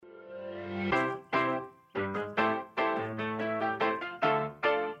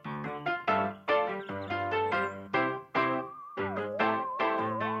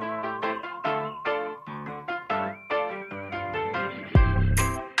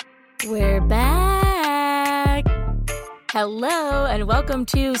We're back. Hello and welcome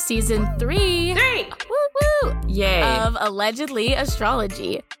to season 3. Woo! Yay. Of Allegedly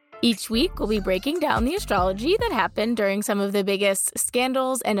Astrology. Each week, we'll be breaking down the astrology that happened during some of the biggest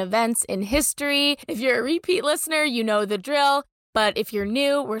scandals and events in history. If you're a repeat listener, you know the drill. But if you're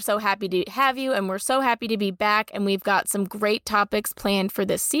new, we're so happy to have you, and we're so happy to be back, and we've got some great topics planned for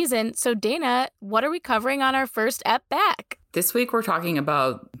this season. So, Dana, what are we covering on our first ep back? This week, we're talking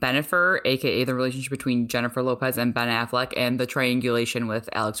about Bennifer, a.k.a. the relationship between Jennifer Lopez and Ben Affleck, and the triangulation with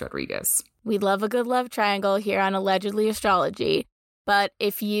Alex Rodriguez. We love a good love triangle here on Allegedly Astrology. But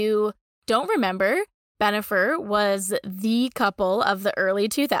if you don't remember, Bennifer was the couple of the early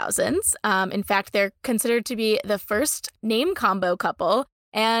 2000s. In fact, they're considered to be the first name combo couple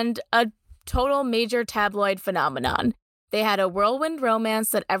and a total major tabloid phenomenon. They had a whirlwind romance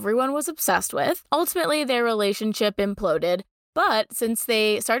that everyone was obsessed with. Ultimately, their relationship imploded. But since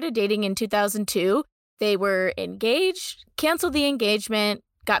they started dating in 2002, they were engaged, canceled the engagement,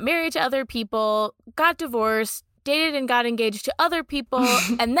 got married to other people, got divorced, dated and got engaged to other people,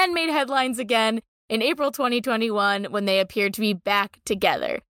 and then made headlines again in April 2021 when they appeared to be back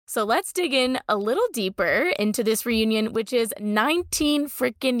together. So let's dig in a little deeper into this reunion, which is 19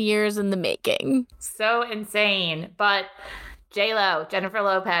 freaking years in the making. So insane. But J-Lo, Jennifer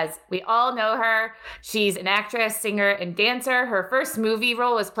Lopez, we all know her. She's an actress, singer, and dancer. Her first movie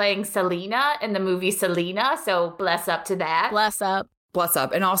role was playing Selena in the movie Selena, so bless up to that. Bless up. Bless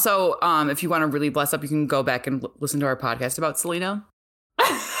up. And also, if you want to really bless up, you can go back and listen to our podcast about Selena.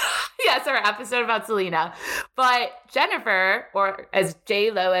 Yes, our episode about Selena. But Jennifer, or as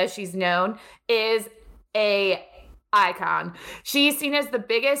J-Lo as she's known, is a icon. She's seen as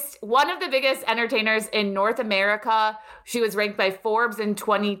one of the biggest entertainers in North America. She was ranked by Forbes in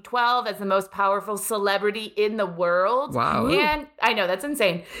 2012 as the most powerful celebrity in the world. Wow. And I know, that's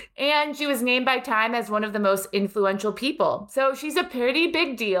insane. And she was named by Time as one of the most influential people. So she's a pretty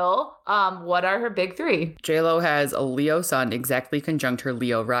big deal. What are her big three? J-Lo has a Leo sun exactly conjunct her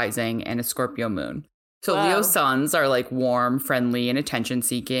Leo rising and a Scorpio moon. So Wow. Leo suns are like warm, friendly, and attention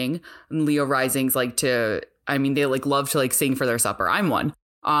seeking. And Leo risings they love to sing for their supper. I'm one.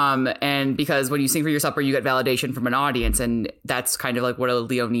 And because when you sing for your supper, you get validation from an audience. And that's kind of like what a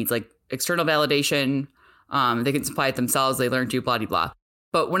Leo needs, like external validation. They can supply it themselves. They learn to blah, blah, blah.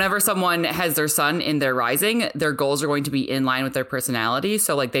 But whenever someone has their sun in their rising, their goals are going to be in line with their personality.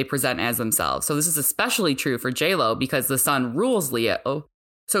 So they present as themselves. So this is especially true for J-Lo because the sun rules Leo.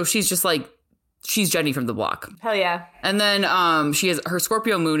 So she's just she's Jenny from the block. Hell yeah. And then she has her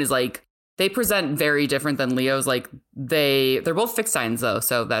Scorpio moon is they present very different than Leos. They're both fixed signs though,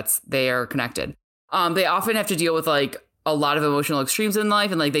 so they are connected. They often have to deal with a lot of emotional extremes in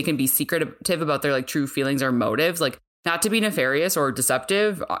life, and they can be secretive about their true feelings or motives. Not to be nefarious or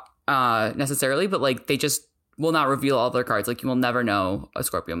deceptive necessarily, but they just will not reveal all their cards. You will never know a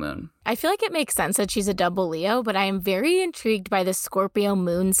Scorpio moon. I feel like it makes sense that she's a double Leo, but I am very intrigued by the Scorpio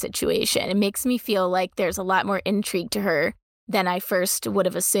moon situation. It makes me feel like there's a lot more intrigue to her than I first would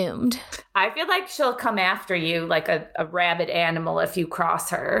have assumed. I feel like she'll come after you like a rabid animal if you cross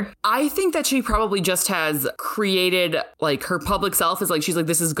her. I think that she probably just has created her public self is she's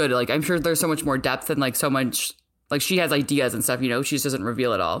this is good. I'm sure there's so much more depth and so much she has ideas and stuff, she just doesn't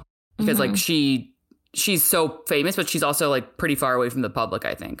reveal it all because she's so famous, but she's also pretty far away from the public,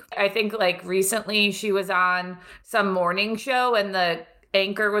 I think. I think recently she was on some morning show and the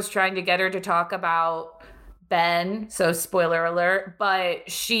anchor was trying to get her to talk about Ben, so spoiler alert, but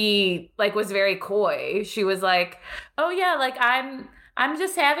she was very coy. She was oh yeah, I'm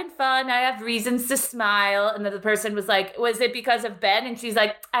just having fun. I have reasons to smile. And then the person was was it because of Ben? And she's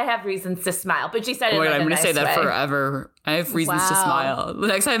I have reasons to smile. But she said it I'm in a going to nice say that way. Forever. I have reasons to smile. The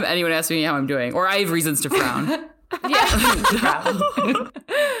next time anyone asks me how I'm doing, or I have reasons to frown. Yeah.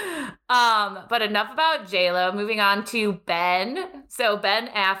 But enough about J-Lo. Moving on to Ben. So Ben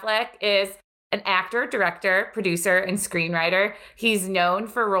Affleck is an actor, director, producer, and screenwriter. He's known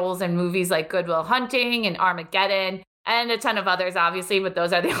for roles in movies like Good Will Hunting and Armageddon, and a ton of others, obviously, but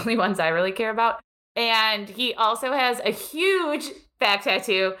those are the only ones I really care about. And he also has a huge back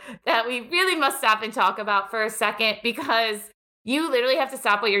tattoo that we really must stop and talk about for a second, because you literally have to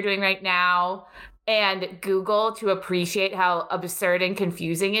stop what you're doing right now and Google to appreciate how absurd and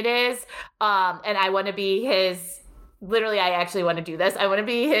confusing it is. And I want to be his... Literally, I actually want to do this. I want to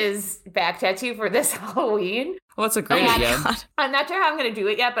be his back tattoo for this Halloween. Well, that's a great idea. I'm not sure how I'm going to do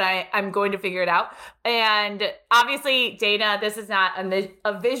it yet, but I'm going to figure it out. And obviously, Dana, this is not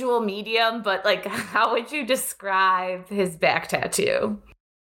a visual medium, but how would you describe his back tattoo?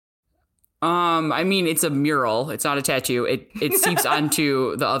 I mean, it's a mural. It's not a tattoo. It seeps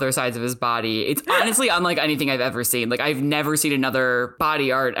onto the other sides of his body. It's honestly unlike anything I've ever seen. Like, I've never seen another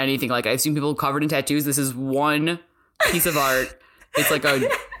body art, anything like I've seen people covered in tattoos. This is one piece of art. It's like a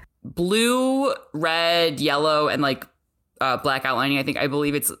blue, red, yellow, and like black outlining. I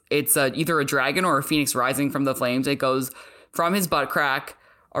believe it's either a dragon or a phoenix rising from the flames. It goes from his butt crack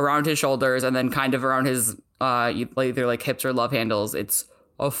around his shoulders and then kind of around his either like hips or love handles. It's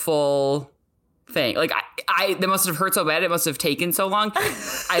a full thing. Like I that must have hurt so bad. It must have taken so long.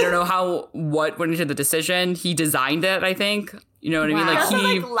 I don't know what went into the decision. He designed it, I think. You know what I mean? Like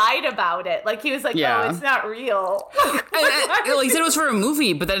he lied about it. Like he was like, "No, it's not real." He said it was for a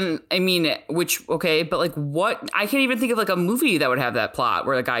movie, but then but like what? I can't even think of like a movie that would have that plot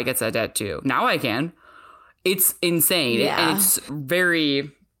where the guy gets a tattoo. Now I can. It's insane, and it's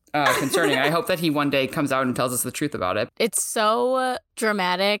very concerning. I hope that he one day comes out and tells us the truth about it. It's so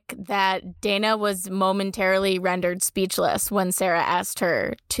dramatic that Dana was momentarily rendered speechless when Sarah asked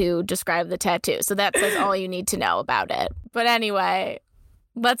her to describe the tattoo. So that says all you need to know about it. But anyway,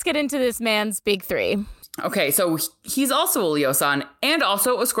 let's get into this man's big three. Okay, so he's also a Leo sun and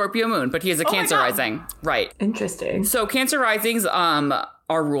also a Scorpio moon, but he has a Cancer rising. Right. Interesting. So Cancer risings are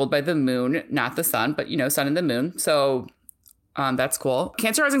ruled by the moon, not the sun, but, sun and the moon. So that's cool.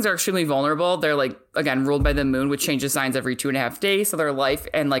 Cancer risings are extremely vulnerable. They're like, again, ruled by the moon, which changes signs every 2.5 days. So their life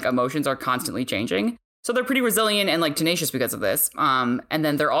and like emotions are constantly changing. So they're pretty resilient and like tenacious because of this. And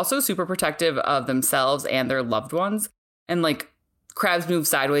then they're also super protective of themselves and their loved ones. And like crabs move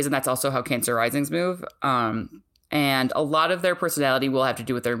sideways, and that's also how Cancer risings move. And a lot of their personality will have to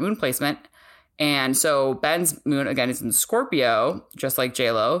do with their moon placement. And so Ben's moon, again, is in Scorpio, just like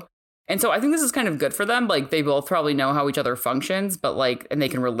J-Lo. And so I think this is kind of good for them. Like, they both probably know how each other functions, but like, and they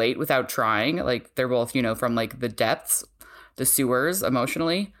can relate without trying. Like, they're both, from like the depths, the sewers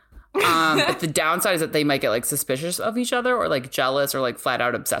emotionally. But the downside is that they might get like suspicious of each other or like jealous or like flat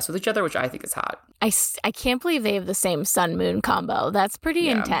out obsessed with each other, which I think is hot. I can't believe they have the same sun-moon combo. That's pretty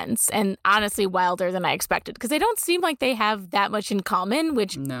intense and honestly wilder than I expected, because they don't seem like they have that much in common,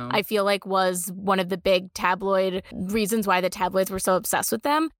 which I feel like was one of the big tabloid reasons why the tabloids were so obsessed with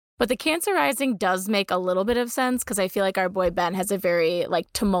them. But the Cancer rising does make a little bit of sense, because I feel like our boy Ben has a very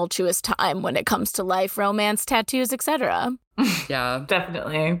like tumultuous time when it comes to life, romance, tattoos, etc. Yeah,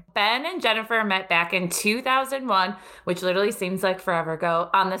 definitely. Ben and Jennifer met back in 2001, which literally seems like forever ago,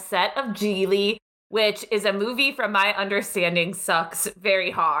 on the set of Geely, which is a movie from my understanding sucks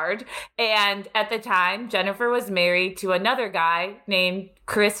very hard. And at the time, Jennifer was married to another guy named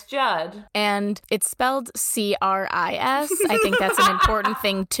Chris Judd. And it's spelled Chris. I think that's an important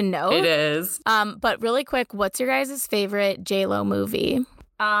thing to note. It is. But really quick, what's your guys' favorite J-Lo movie?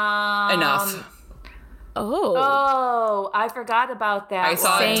 Enough. Oh, I forgot about that. I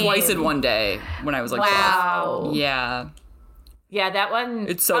saw it twice in one day when I was like, wow. 12. Yeah. Yeah, that one.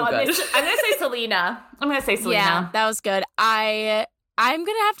 It's so good. I'm going to say Selena. Yeah, that was good. I'm going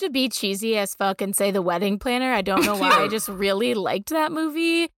to have to be cheesy as fuck and say The Wedding Planner. I don't know why. I just really liked that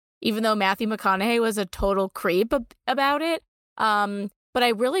movie, even though Matthew McConaughey was a total creep about it. But I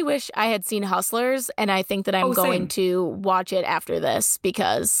really wish I had seen Hustlers, and I think that I'm going to watch it after this,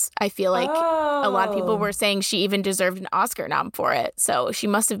 because I feel like a lot of people were saying she even deserved an Oscar nom for it. So she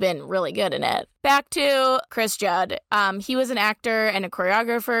must have been really good in it. Back to Chris Judd. He was an actor and a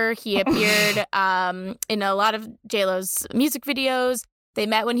choreographer. He appeared in a lot of J-Lo's music videos. They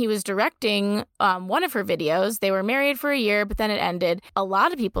met when he was directing one of her videos. They were married for a year, but then it ended. A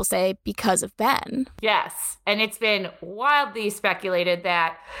lot of people say because of Ben. Yes. And it's been wildly speculated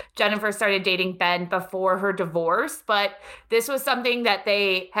that Jennifer started dating Ben before her divorce, but this was something that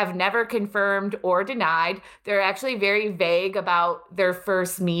they have never confirmed or denied. They're actually very vague about their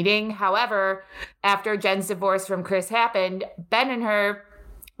first meeting. However, after Jen's divorce from Chris happened, Ben and her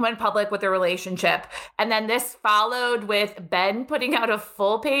went public with their relationship. And then this followed with Ben putting out a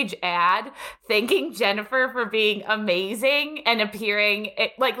full page ad thanking Jennifer for being amazing and appearing,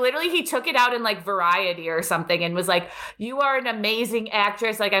 like literally he took it out in like Variety or something and was like, "You are an amazing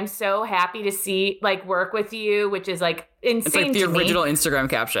actress. Like, I'm so happy to see like work with you," which is like insane. It's like the original Instagram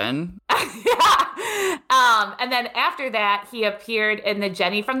caption. Yeah. And then after that, he appeared in the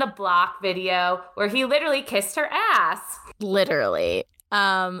Jenny from the Block video where he literally kissed her ass. Literally.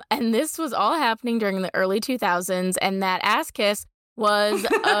 And this was all happening during the early 2000s, and that ass kiss was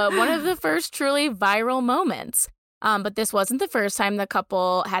one of the first truly viral moments. But this wasn't the first time the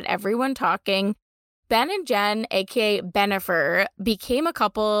couple had everyone talking. Ben and Jen, aka Bennifer, became a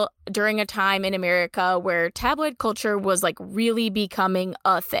couple during a time in America where tabloid culture was like really becoming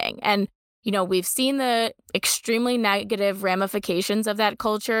a thing. And you know, we've seen the extremely negative ramifications of that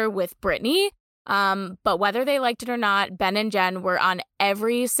culture with Britney. But whether they liked it or not, Ben and Jen were on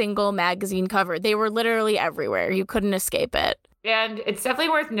every single magazine cover. They were literally everywhere. You couldn't escape it. And it's definitely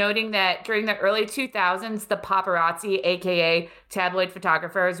worth noting that during the early 2000s, the paparazzi, aka tabloid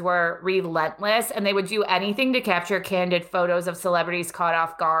photographers, were relentless, and they would do anything to capture candid photos of celebrities caught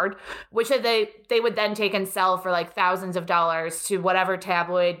off guard, which they would then take and sell for like thousands of dollars to whatever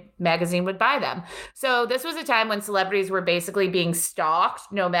tabloid magazine would buy them. So this was a time when celebrities were basically being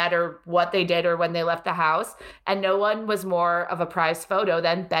stalked no matter what they did or when they left the house, and no one was more of a prized photo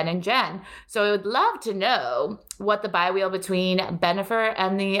than Ben and Jen. So I would love to know what the bi-wheel between Bennifer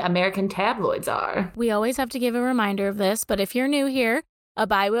and the American tabloids are. We always have to give a reminder of this, but if you're new here, a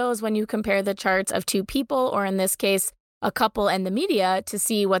bi-wheel is when you compare the charts of two people, or in this case, a couple and the media, to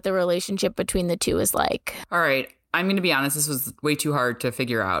see what the relationship between the two is like. All right. I'm going to be honest, this was way too hard to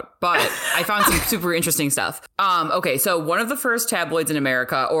figure out, but I found some super interesting stuff. Okay, so one of the first tabloids in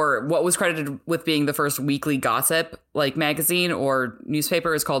America, or what was credited with being the first weekly gossip like magazine or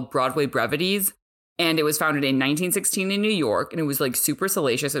newspaper, is called Broadway Brevities. And it was founded in 1916 in New York, and it was like super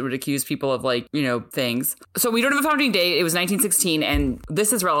salacious. It would accuse people of like, you know, things. So we don't have a founding date. It was 1916, and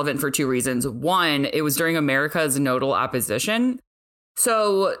this is relevant for two reasons. One, it was during America's nodal opposition.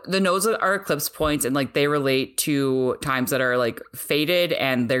 So the nodes are eclipse points, and like they relate to times that are like fated,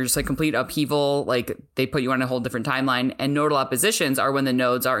 and there's like complete upheaval. Like they put you on a whole different timeline. And nodal oppositions are when the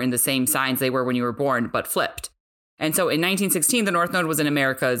nodes are in the same signs they were when you were born, but flipped. And so in 1916, the North Node was in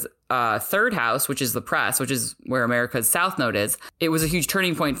America's third house, which is the press, which is where America's South Node is. It was a huge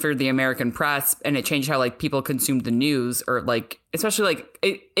turning point for the American press, and it changed how like people consumed the news, or like, especially like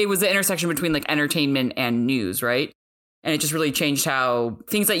it was the intersection between like entertainment and news, right? And it just really changed how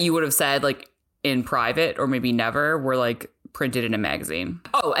things that you would have said like in private or maybe never were like printed in a magazine.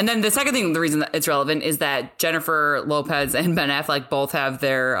 Oh, and then the second thing, the reason that it's relevant is that Jennifer Lopez and Ben Affleck both have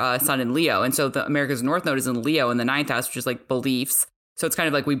their son in Leo. And so the America's North Node is in Leo in the ninth house, which is like beliefs. So it's kind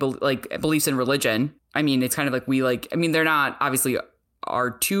of like like beliefs in religion. I mean, it's kind of like they're not obviously our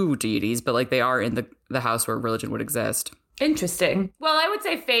two deities, but like they are in the house where religion would exist. Interesting. Well, I would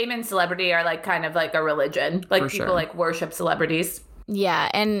say fame and celebrity are like kind of like a religion. Like For people sure. like worship celebrities. Yeah,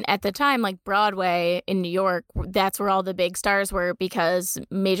 and at the time, like Broadway in New York, that's where all the big stars were, because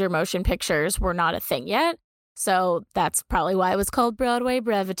major motion pictures were not a thing yet. So that's probably why it was called Broadway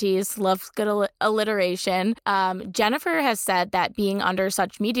Brevities. Love good alliteration. Jennifer has said that being under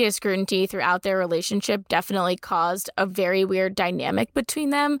such media scrutiny throughout their relationship definitely caused a very weird dynamic between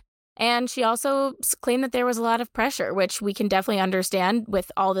them. And she also claimed that there was a lot of pressure, which we can definitely understand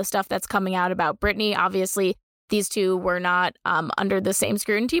with all the stuff that's coming out about Britney. Obviously, these two were not under the same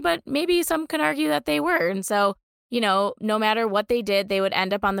scrutiny, but maybe some can argue that they were. And so, you know, no matter what they did, they would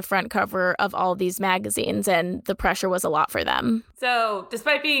end up on the front cover of all these magazines, and the pressure was a lot for them. So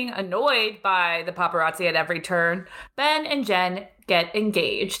despite being annoyed by the paparazzi at every turn, Ben and Jen get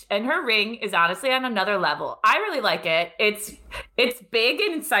engaged, and her ring is honestly on another level. I really like it. It's big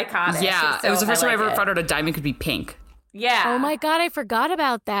and psychotic. Yeah, so it was the first time I ever it. found out a diamond could be pink. Yeah. Oh my God, I forgot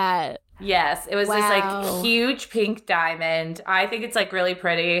about that. Yes, it was this Wow. like huge pink diamond. I think it's like really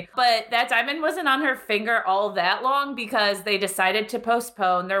pretty. But that diamond wasn't on her finger all that long because they decided to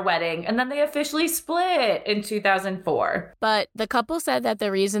postpone their wedding, and then they officially split in 2004. But the couple said that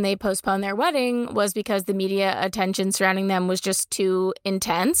the reason they postponed their wedding was because the media attention surrounding them was just too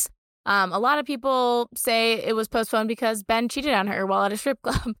intense. A lot of people say it was postponed because Ben cheated on her while at a strip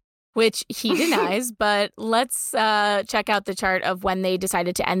club, which he denies. But let's check out the chart of when they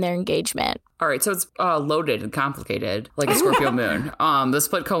decided to end their engagement. All right, so it's loaded and complicated, like a Scorpio moon. The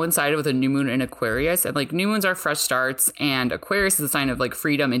split coincided with a new moon in Aquarius, and like new moons are fresh starts, and Aquarius is a sign of like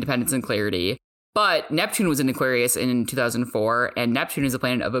freedom, independence, and clarity. But Neptune was in Aquarius in 2004, and Neptune is a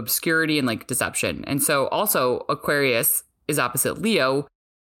planet of obscurity and like deception. And so also Aquarius is opposite Leo,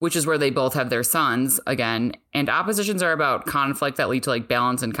 which is where they both have their sons again. And oppositions are about conflict that lead to like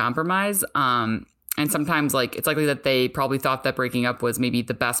balance and compromise. And sometimes like it's likely that they probably thought that breaking up was maybe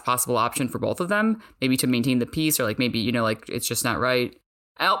the best possible option for both of them, maybe to maintain the peace, or like maybe, you know, like it's just not right.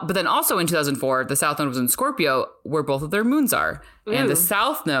 But then also in 2004, the South Node was in Scorpio, where both of their moons are. Ooh. And the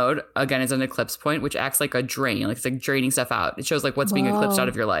South Node, again, is an eclipse point, which acts like a drain, like it's like draining stuff out. It shows like what's being eclipsed out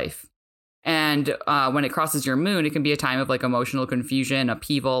of your life. And when it crosses your moon, it can be a time of like emotional confusion,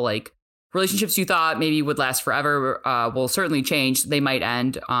 upheaval, like relationships you thought maybe would last forever will certainly change. They might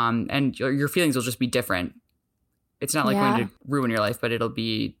end, and your feelings will just be different. It's not like going to ruin your life, but it'll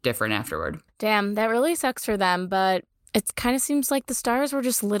be different afterward. Damn, that really sucks for them. But it kind of seems like the stars were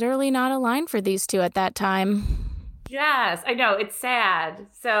just literally not aligned for these two at that time. Yes, I know, it's sad.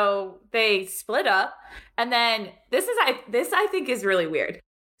 So they split up, and then this I think is really weird.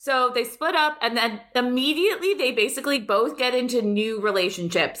 So they split up, and then immediately they basically both get into new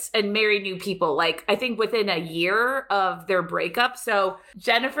relationships and marry new people. Like, I think within a year of their breakup. So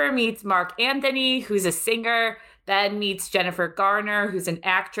Jennifer meets Mark Anthony, who's a singer. Ben meets Jennifer Garner, who's an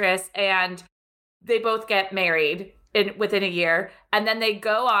actress, and they both get married within a year, and then they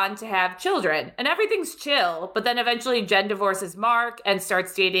go on to have children, and everything's chill. But then eventually Jen divorces Mark and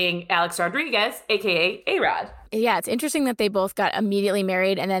starts dating Alex Rodriguez, aka A-Rod. Yeah, it's interesting that they both got immediately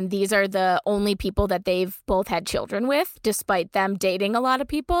married, and then these are the only people that they've both had children with, despite them dating a lot of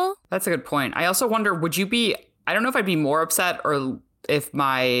people. That's a good point. I also wonder, I don't know if I'd be more upset or if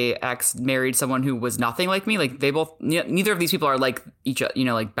my ex married someone who was nothing like me. Like, neither of these people are like each other,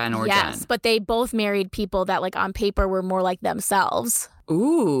 like Ben or Jen. Yes, but they both married people that, like, on paper were more like themselves.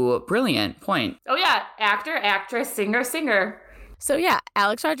 Ooh, brilliant point. Oh yeah, actor, actress, singer. So yeah,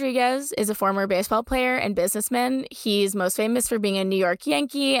 Alex Rodriguez is a former baseball player and businessman. He's most famous for being a New York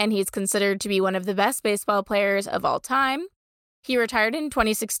Yankee, and he's considered to be one of the best baseball players of all time. He retired in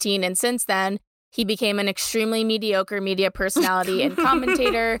 2016, and since then, he became an extremely mediocre media personality and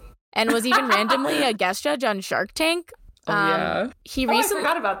commentator, and was even randomly a guest judge on Shark Tank. Yeah. I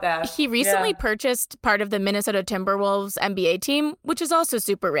forgot about that. He recently purchased part of the Minnesota Timberwolves NBA team, which is also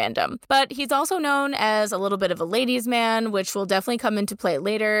super random. But he's also known as a little bit of a ladies' man, which will definitely come into play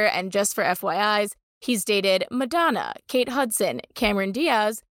later. And just for FYIs, he's dated Madonna, Kate Hudson, Cameron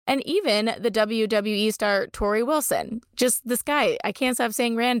Diaz, and even the WWE star Tori Wilson. Just this guy, I can't stop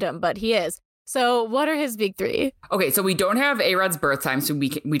saying random, but he is. So what are his big three? Okay, so we don't have A-Rod's birth time, so we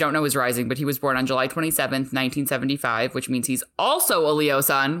don't know his rising, but he was born on July 27th, 1975, which means he's also a Leo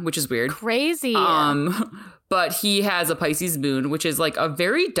sun, which is weird. Crazy. But he has a Pisces moon, which is like a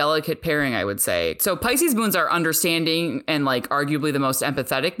very delicate pairing, I would say. So Pisces moons are understanding and like arguably the most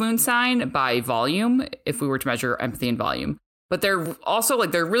empathetic moon sign by volume, if we were to measure empathy and volume. But they're also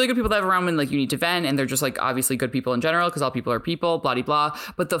like, they're really good people to have around when like you need to vent, and they're just like obviously good people in general because all people are people, blah, blah, blah.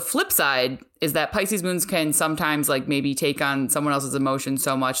 But the flip side is that Pisces moons can sometimes like maybe take on someone else's emotions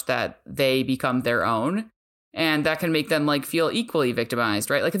so much that they become their own. And that can make them like feel equally victimized,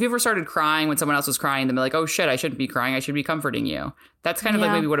 right? Like if you ever started crying when someone else was crying, then be like, oh shit, I shouldn't be crying. I should be comforting you. That's kind of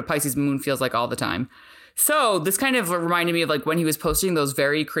like maybe what a Pisces moon feels like all the time. So this kind of reminded me of like when he was posting those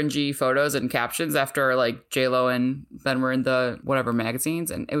very cringy photos and captions after like J-Lo and Ben were in the whatever magazines.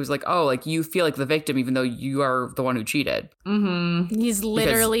 And it was like, oh, like you feel like the victim, even though you are the one who cheated. Mm-hmm. He's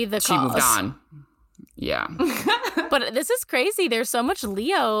literally the cause. She moved on. Yeah. But this is crazy. There's so much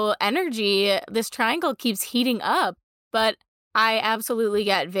Leo energy. This triangle keeps heating up. But I absolutely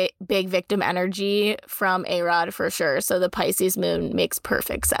get big victim energy from A-Rod for sure. So the Pisces moon makes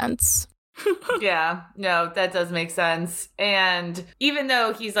perfect sense. Yeah, no, that does make sense. And even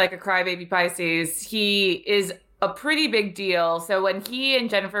though he's like a crybaby Pisces, he is a pretty big deal. So when he and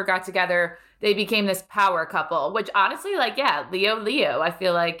Jennifer got together, they became this power couple, which honestly, like, yeah, Leo, I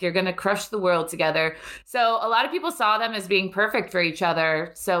feel like you're going to crush the world together. So a lot of people saw them as being perfect for each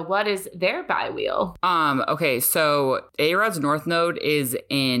other. So what is their bi-wheel? Okay, so A-Rod's North Node is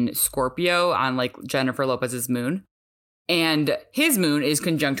in Scorpio on like Jennifer Lopez's moon. And his moon is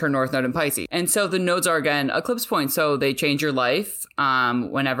conjunct her North Node in Pisces. And so the nodes are, again, eclipse points. So they change your life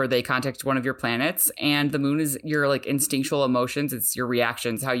whenever they contact one of your planets. And the moon is your, like, instinctual emotions. It's your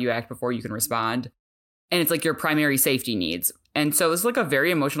reactions, how you act before you can respond. And it's, like, your primary safety needs. And so it's, like, a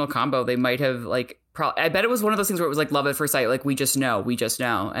very emotional combo. They might have, like, I bet it was one of those things where it was, like, love at first sight. Like, we just know.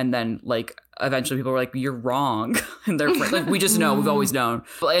 And then, like, eventually people were like, you're wrong. And they're like, we just know. We've always known.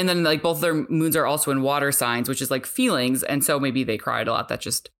 And then, like, both their moons are also in water signs, which is, like, feelings. And so maybe they cried a lot. That's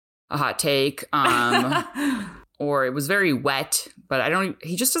just a hot take. Or it was very wet. But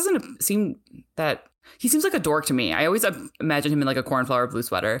he just doesn't seem that... He seems like a dork to me. I always imagine him in, like, a cornflower blue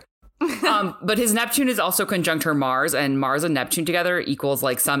sweater. But his Neptune is also conjunct her Mars, and Mars and Neptune together equals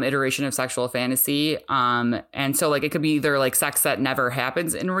like some iteration of sexual fantasy. And so like it could be either like sex that never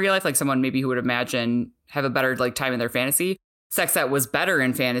happens in real life, like someone maybe who would imagine have a better like time in their fantasy, sex that was better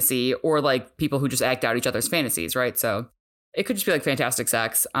in fantasy, or like people who just act out each other's fantasies, right? So it could just be like fantastic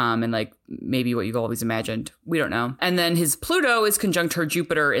sex, and like maybe what you've always imagined. We don't know. And then his Pluto is conjunct her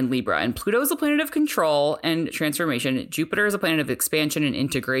Jupiter in Libra. And Pluto is a planet of control and transformation. Jupiter is a planet of expansion and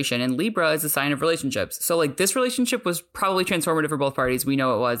integration. And Libra is a sign of relationships. So like this relationship was probably transformative for both parties. We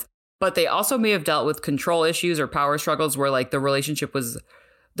know it was. But they also may have dealt with control issues or power struggles where like the relationship as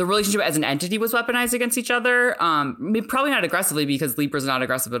an entity was weaponized against each other. Probably not aggressively because Libra's not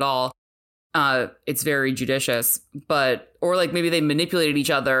aggressive at all. it's very judicious, or like maybe they manipulated each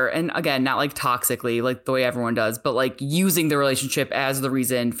other. And again, not like toxically, like the way everyone does, but like using the relationship as the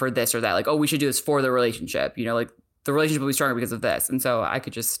reason for this or that. Like, oh, we should do this for the relationship, like the relationship will be stronger because of this. And so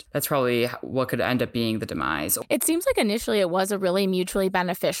that's probably what could end up being the demise. It seems like initially it was a really mutually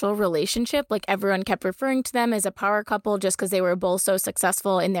beneficial relationship. Like everyone kept referring to them as a power couple just because they were both so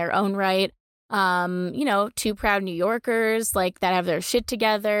successful in their own right. Two proud New Yorkers like that have their shit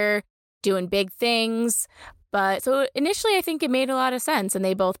together, doing big things. But so initially I think it made a lot of sense and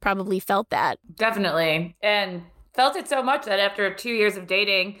they both probably felt that. Definitely. And felt it so much that after 2 years of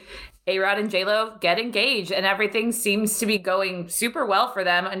dating, A-Rod and J-Lo get engaged and everything seems to be going super well for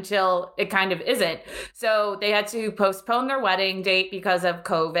them until it kind of isn't. So they had to postpone their wedding date because of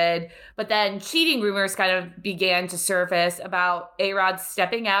COVID. But then cheating rumors kind of began to surface about A-Rod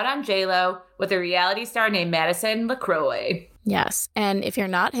stepping out on J-Lo with a reality star named Madison LaCroix. Yes. And if you're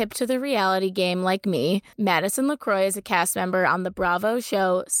not hip to the reality game like me, Madison LaCroix is a cast member on the Bravo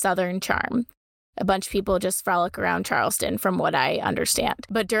show Southern Charm. A bunch of people just frolic around Charleston, from what I understand.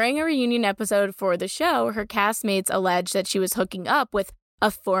 But during a reunion episode for the show, her castmates alleged that she was hooking up with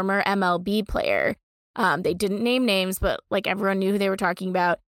a former MLB player. They didn't name names, but like everyone knew who they were talking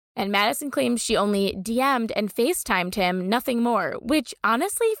about. And Madison claims she only DM'd and FaceTimed him, nothing more. Which,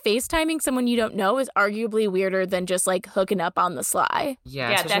 honestly, FaceTiming someone you don't know is arguably weirder than just like hooking up on the sly.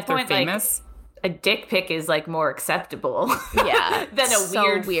 Yeah, at that point, famous. A dick pic is like more acceptable than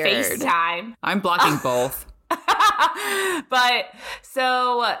a weird FaceTime. I'm blocking both. But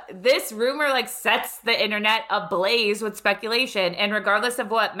so this rumor like sets the internet ablaze with speculation. And regardless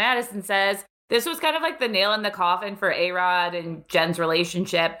of what Madison says, this was kind of like the nail in the coffin for A-Rod and Jen's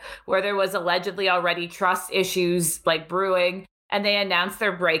relationship, where there was allegedly already trust issues like brewing. And they announced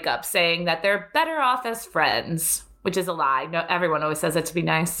their breakup, saying that they're better off as friends. Which is a lie. No, everyone always says it to be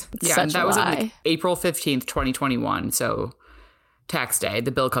nice. Yeah, and that was on like April 15th, 2021. So tax day, the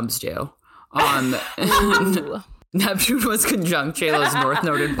bill comes due. Neptune was conjunct J-Lo's North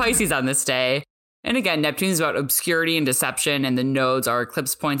Node in Pisces on this day. And again, Neptune is about obscurity and deception, and the nodes are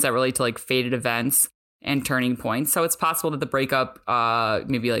eclipse points that relate to like fated events and turning points. So it's possible that the breakup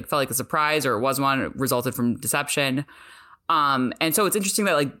maybe like felt like a surprise, or it was one, it resulted from deception. And so it's interesting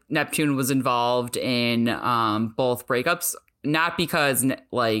that like Neptune was involved in both breakups, not because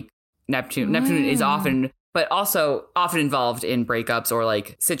like Neptune is often, but also often involved in breakups or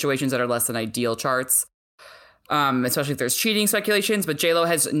like situations that are less than ideal charts, especially if there's cheating speculations. But J-Lo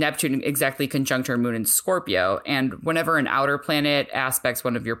has Neptune exactly conjunct her moon in Scorpio. And whenever an outer planet aspects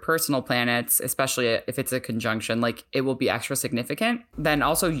one of your personal planets, especially if it's a conjunction, like it will be extra significant. Then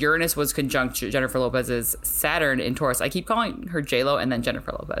also Uranus was conjunct Jennifer Lopez's Saturn in Taurus. I keep calling her J-Lo and then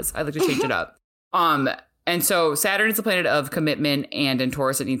Jennifer Lopez. I like to change it up. And so Saturn is the planet of commitment, and in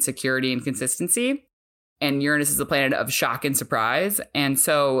Taurus it needs security and consistency. And Uranus is the planet of shock and surprise. And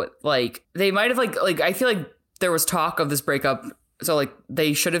so like they might have like I feel like there was talk of this breakup, so like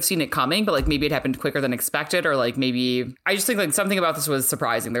they should have seen it coming, but like maybe it happened quicker than expected, or like maybe I just think like something about this was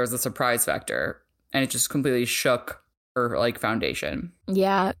surprising. There was a surprise factor, and it just completely shook her like foundation.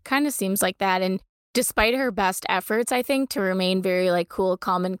 Yeah, kind of seems like that. And despite her best efforts, I think, to remain very like cool,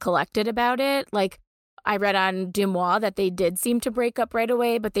 calm, and collected about it, like I read on Deuxmoi that they did seem to break up right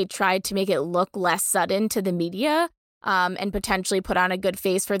away, but they tried to make it look less sudden to the media. And potentially put on a good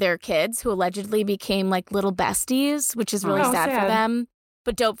face for their kids, who allegedly became like little besties, which is really sad for them.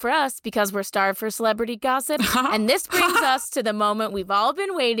 But dope for us because we're starved for celebrity gossip. And this brings us to the moment we've all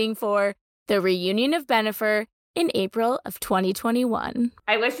been waiting for, the reunion of Bennifer in April of 2021.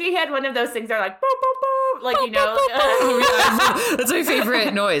 I wish we had one of those things that are like, boop, boop, boop, like, you know. That's my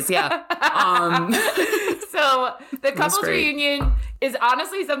favorite noise, yeah. So the couples reunion is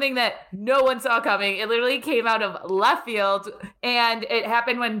honestly something that no one saw coming. It literally came out of left field, and it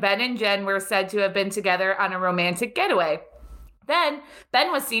happened when Ben and Jen were said to have been together on a romantic getaway. Then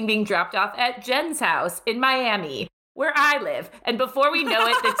Ben was seen being dropped off at Jen's house in Miami, where I live. And before we know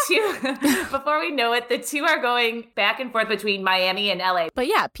it, the two are going back and forth between Miami and LA. But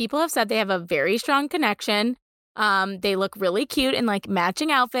yeah, people have said they have a very strong connection. They look really cute in like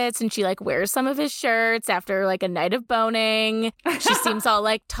matching outfits, and she like wears some of his shirts after like a night of boning. She seems all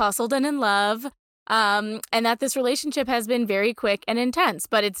like tousled and in love. And that this relationship has been very quick and intense,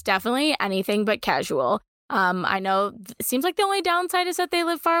 but it's definitely anything but casual. I know it seems like the only downside is that they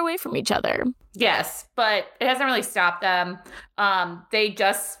live far away from each other. Yes, but it hasn't really stopped them. They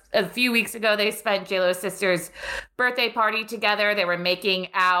just, a few weeks ago, they spent J-Lo's sister's birthday party together. They were making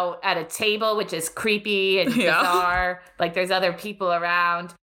out at a table, which is creepy and bizarre. Like there's other people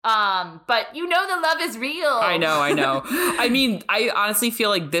around. But you know the love is real. I know. I mean, I honestly feel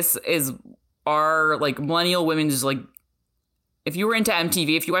like this is our like millennial women's like, if you were into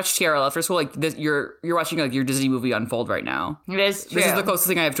MTV, if you watched TRL after school, like this, you're watching like your Disney movie unfold right now. It is true. This is the closest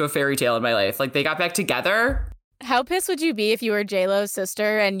thing I have to a fairy tale in my life. Like they got back together. How pissed would you be if you were J-Lo's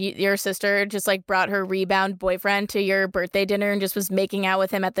sister and your sister just like brought her rebound boyfriend to your birthday dinner and just was making out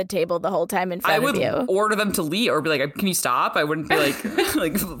with him at the table the whole time in front of you? I would order them to leave or be like, can you stop? I wouldn't be like,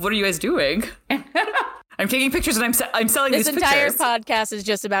 like, what are you guys doing? I'm taking pictures and I'm selling these pictures. This entire podcast is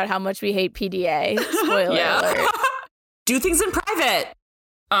just about how much we hate PDA. Spoiler alert. Do things in private.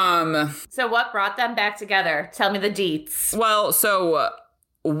 So what brought them back together? Tell me the deets. Well, so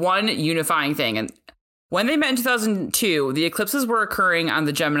one unifying thing, and when they met in 2002, the eclipses were occurring on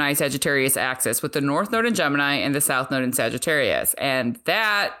the Gemini-Sagittarius axis with the North Node in Gemini and the South Node in Sagittarius. And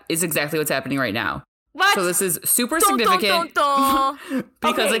that is exactly what's happening right now. What? So this is super significant.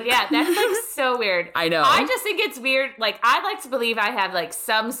 Because like, yeah, that's like so weird. I know. I just think it's weird. Like, I like to believe I have like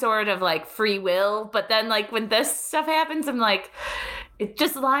some sort of like free will, but then like when this stuff happens, I'm like, it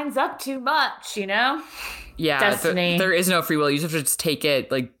just lines up too much, you know? Yeah, Destiny. There is no free will. You just have to just take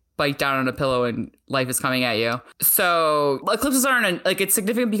it, like bite down on a pillow and life is coming at you. So eclipses aren't like, it's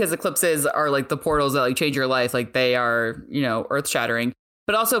significant because eclipses are like the portals that like change your life. Like they are, you know, earth shattering.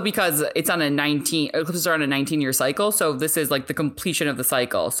 But also because it's on eclipses are on a 19-year cycle. So this is like the completion of the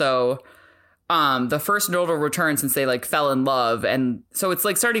cycle. So the first nodal return since they like fell in love. And so it's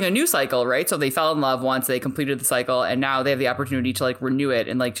like starting a new cycle, right? So they fell in love once, they completed the cycle, and now they have the opportunity to like renew it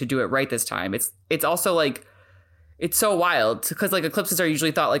and like to do it right this time. It's also like, it's so wild because like eclipses are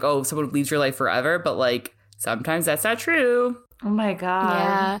usually thought like, oh, someone leaves your life forever. But like sometimes that's not true. Oh my God.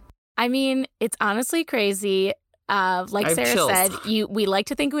 Yeah. I mean, it's honestly crazy. Like Sarah said, we like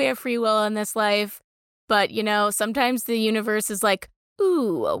to think we have free will in this life, but you know, sometimes the universe is like,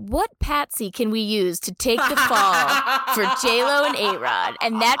 ooh, what patsy can we use to take the fall for J-Lo and A-Rod?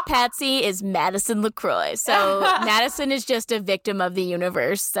 And that patsy is Madison LaCroix. So Madison is just a victim of the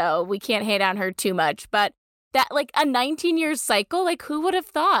universe, so we can't hate on her too much. But that, like, a 19-year cycle, like, who would have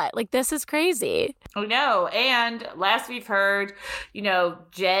thought? Like, this is crazy. Oh, no. And last we've heard, you know,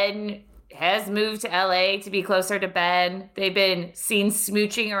 Jen has moved to LA to be closer to Ben. They've been seen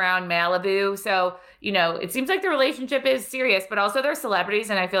smooching around Malibu. So, you know, it seems like the relationship is serious, but also they're celebrities.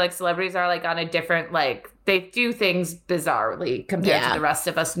 And I feel like celebrities are like on a different, like, they do things bizarrely compared to the rest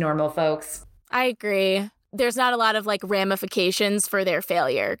of us normal folks. I agree. There's not a lot of like ramifications for their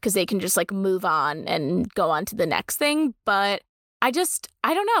failure because they can just like move on and go on to the next thing. But I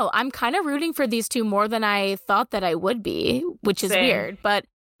don't know. I'm kind of rooting for these two more than I thought that I would be, which is weird. But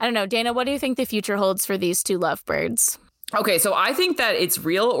I don't know. Dana, what do you think the future holds for these two lovebirds? Okay, so I think that it's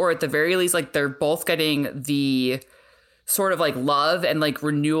real, or at the very least, like they're both getting the sort of like love and like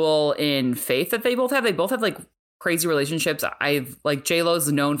renewal in faith that they both have. They both have like crazy relationships. I've like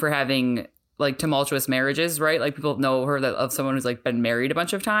J-Lo's known for having like tumultuous marriages, right? Like people know her of someone who's like been married a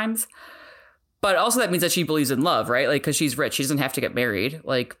bunch of times. But also that means that she believes in love, right? Like, because she's rich, she doesn't have to get married.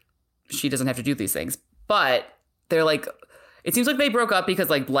 Like, she doesn't have to do these things. But they're like, it seems like they broke up because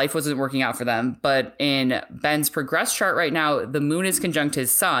like life wasn't working out for them. But in Ben's progress chart right now, the moon is conjunct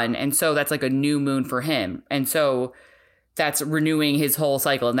his sun. And so that's like a new moon for him. And so that's renewing his whole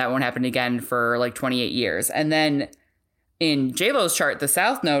cycle. And that won't happen again for like 28 years. And then in J-Lo's chart, the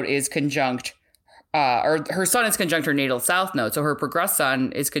South Node is conjunct, or her sun is conjunct her natal South Node. So her progressed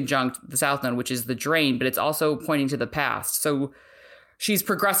sun is conjunct the South Node, which is the drain, but it's also pointing to the past. So she's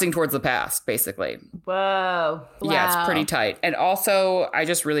progressing towards the past, basically. Whoa. Yeah, it's pretty tight. And also, I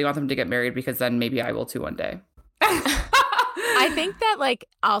just really want them to get married because then maybe I will too one day. I think that, like,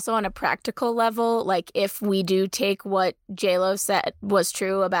 also on a practical level, like, if we do take what J-Lo said was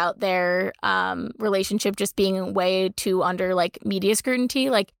true about their relationship just being way too under, like, media scrutiny,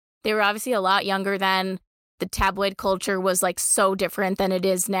 like, they were obviously a lot younger then. The tabloid culture was, like, so different than it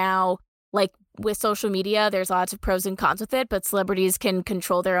is now. Like, with social media, there's lots of pros and cons with it, but celebrities can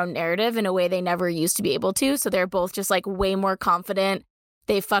control their own narrative in a way they never used to be able to. So they're both just, like, way more confident.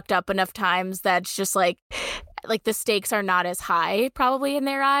 They fucked up enough times that's just, like the stakes are not as high probably in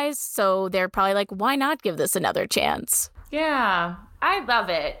their eyes. So they're probably like, why not give this another chance? Yeah, I love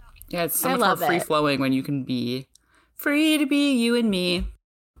it. Yeah, it's so much more free-flowing when you can be free to be you and me.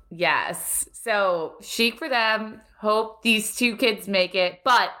 Yes. So chic for them. Hope these two kids make it.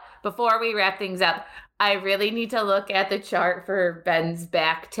 But before we wrap things up, I really need to look at the chart for Ben's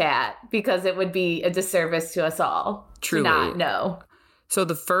back tat because it would be a disservice to us all. Truly. To not know. So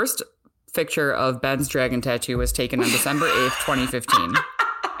the first picture of Ben's dragon tattoo was taken on December 8th, 2015.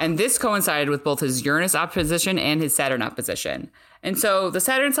 And this coincided with both his Uranus opposition and his Saturn opposition. And so the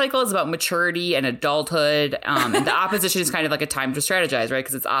Saturn cycle is about maturity and adulthood. And the opposition is kind of like a time to strategize, right?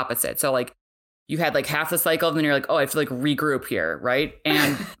 Because it's opposite. So like you had like half the cycle, and then you're like, oh, I have to like regroup here, right?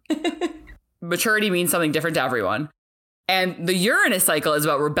 And maturity means something different to everyone. And the Uranus cycle is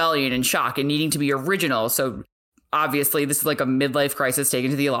about rebellion and shock and needing to be original. So obviously, this is like a midlife crisis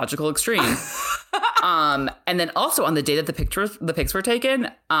taken to the illogical extreme. And then also on the day that the pics were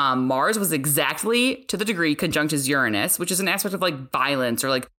taken, Mars was exactly to the degree conjunct his Uranus, which is an aspect of like violence or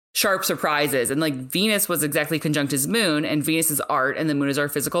like sharp surprises. And like Venus was exactly conjunct his moon, and Venus is art and the moon is our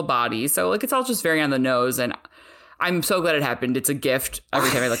physical body. So like it's all just very on the nose. And I'm so glad it happened. It's a gift every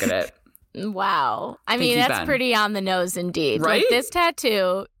time I look at it. Wow. I mean, that's pretty on the nose indeed. Right? Like, this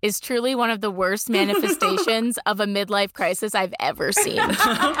tattoo is truly one of the worst manifestations of a midlife crisis I've ever seen.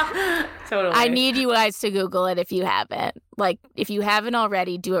 Totally. I need you guys to Google it if you haven't. Like, if you haven't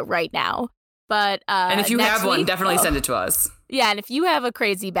already, do it right now. But and if you have one, week, definitely send it to us. Yeah, and if you have a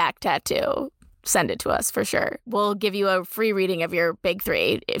crazy back tattoo, send it to us for sure. We'll give you a free reading of your big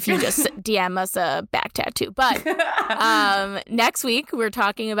three if you just DM us a back tattoo. But next week, we're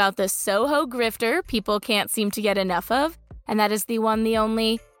talking about the Soho grifter people can't seem to get enough of. And that is the one, the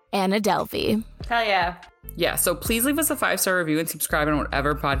only, Anna Delvey. Hell yeah. Yeah, so please leave us a 5-star review and subscribe on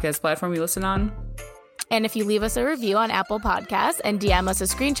whatever podcast platform you listen on. And if you leave us a review on Apple Podcasts and DM us a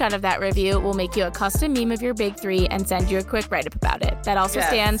screenshot of that review, we'll make you a custom meme of your big three and send you a quick write-up about it. That also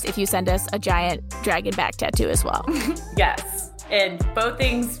stands if you send us a giant dragon back tattoo as well. Yes. And both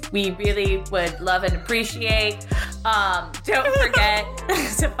things we really would love and appreciate. Don't forget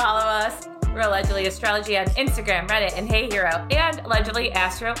to follow us. We're Allegedly Astrology on Instagram, Reddit, and Hey Hero, and Allegedly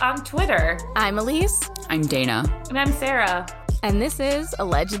Astro on Twitter. I'm Elise. I'm Dana. And I'm Sarah. And this is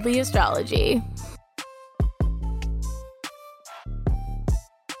Allegedly Astrology.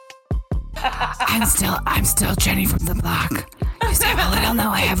 I'm still Jenny from the block. You say have a little,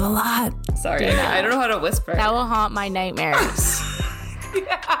 now I have a lot. Sorry, I don't know how to whisper. That will haunt my nightmares.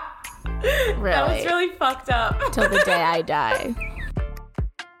 Yeah. Really. That was really fucked up. Till the day I die.